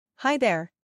Hi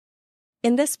there.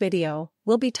 In this video,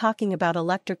 we'll be talking about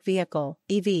electric vehicle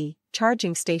 (EV)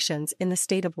 charging stations in the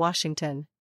state of Washington.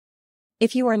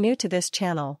 If you are new to this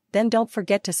channel, then don't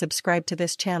forget to subscribe to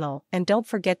this channel and don't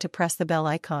forget to press the bell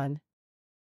icon.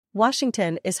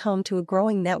 Washington is home to a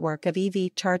growing network of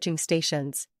EV charging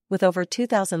stations, with over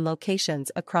 2,000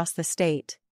 locations across the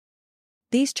state.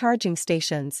 These charging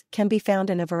stations can be found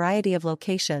in a variety of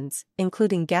locations,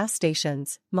 including gas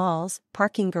stations, malls,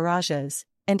 parking garages,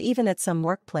 and even at some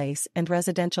workplace and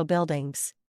residential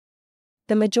buildings.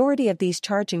 The majority of these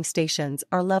charging stations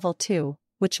are level 2,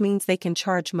 which means they can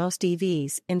charge most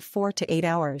EVs in 4 to 8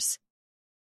 hours.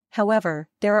 However,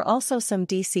 there are also some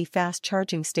DC fast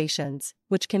charging stations,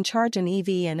 which can charge an EV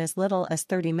in as little as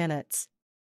 30 minutes.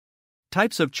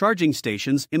 Types of charging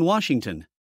stations in Washington.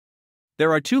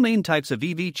 There are two main types of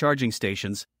EV charging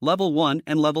stations, Level 1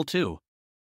 and Level 2.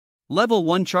 Level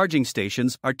 1 charging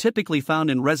stations are typically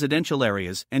found in residential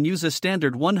areas and use a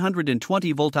standard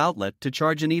 120-volt outlet to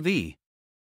charge an EV.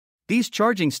 These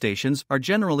charging stations are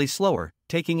generally slower,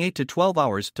 taking 8 to 12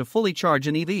 hours to fully charge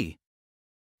an EV.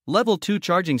 Level 2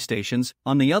 charging stations,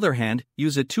 on the other hand,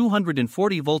 use a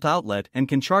 240-volt outlet and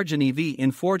can charge an EV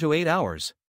in 4 to 8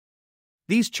 hours.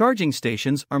 These charging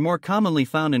stations are more commonly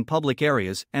found in public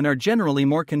areas and are generally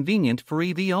more convenient for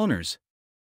EV owners.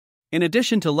 In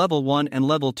addition to Level 1 and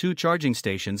Level 2 charging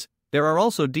stations, there are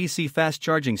also DC fast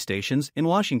charging stations in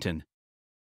Washington.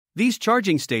 These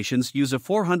charging stations use a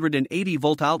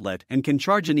 480-volt outlet and can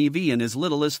charge an EV in as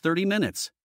little as 30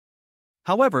 minutes.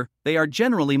 However, they are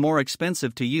generally more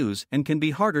expensive to use and can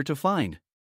be harder to find.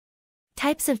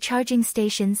 Types of charging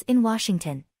stations in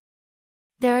Washington.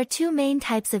 There are two main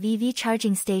types of EV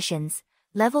charging stations,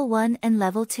 Level 1 and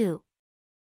Level 2.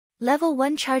 Level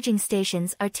 1 charging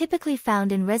stations are typically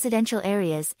found in residential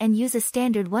areas and use a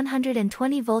standard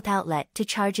 120-volt outlet to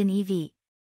charge an EV.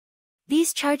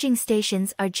 These charging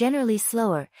stations are generally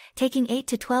slower, taking 8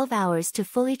 to 12 hours to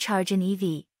fully charge an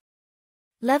EV.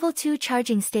 Level 2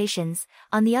 charging stations,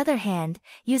 on the other hand,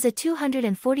 use a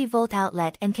 240-volt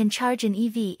outlet and can charge an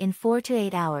EV in 4 to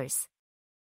 8 hours.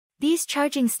 These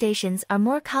charging stations are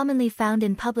more commonly found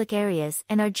in public areas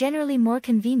and are generally more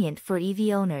convenient for EV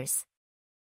owners.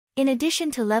 In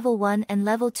addition to Level 1 and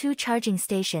Level 2 charging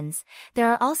stations,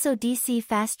 there are also DC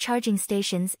fast charging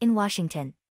stations in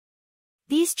Washington.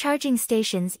 These charging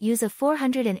stations use a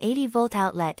 480-volt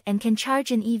outlet and can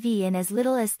charge an EV in as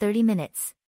little as 30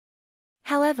 minutes.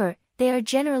 However, they are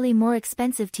generally more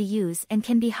expensive to use and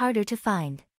can be harder to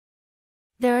find.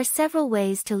 There are several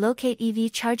ways to locate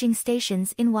EV charging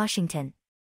stations in Washington.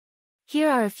 Here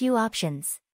are a few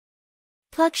options.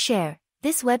 PlugShare.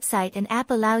 This website and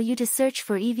app allow you to search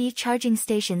for EV charging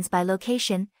stations by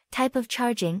location, type of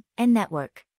charging, and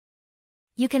network.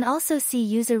 You can also see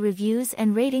user reviews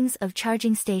and ratings of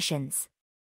charging stations.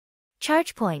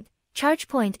 ChargePoint.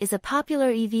 ChargePoint is a popular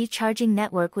EV charging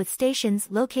network with stations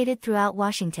located throughout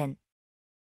Washington.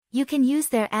 You can use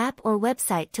their app or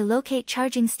website to locate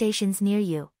charging stations near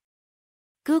you.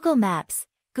 Google Maps.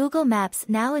 Google Maps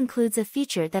now includes a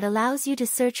feature that allows you to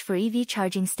search for EV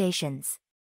charging stations.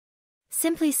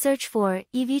 Simply search for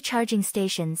EV charging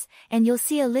stations, and you'll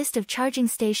see a list of charging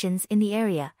stations in the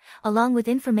area, along with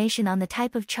information on the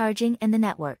type of charging and the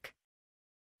network.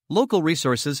 Local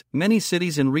resources. Many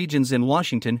cities and regions in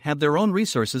Washington have their own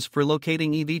resources for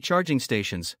locating EV charging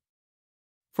stations.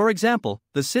 For example,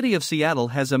 the City of Seattle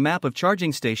has a map of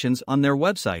charging stations on their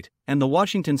website, and the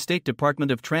Washington State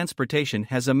Department of Transportation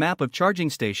has a map of charging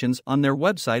stations on their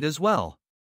website as well.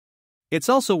 It's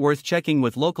also worth checking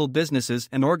with local businesses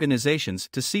and organizations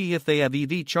to see if they have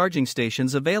EV charging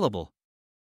stations available.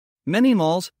 Many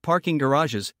malls, parking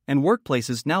garages, and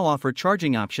workplaces now offer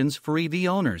charging options for EV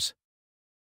owners.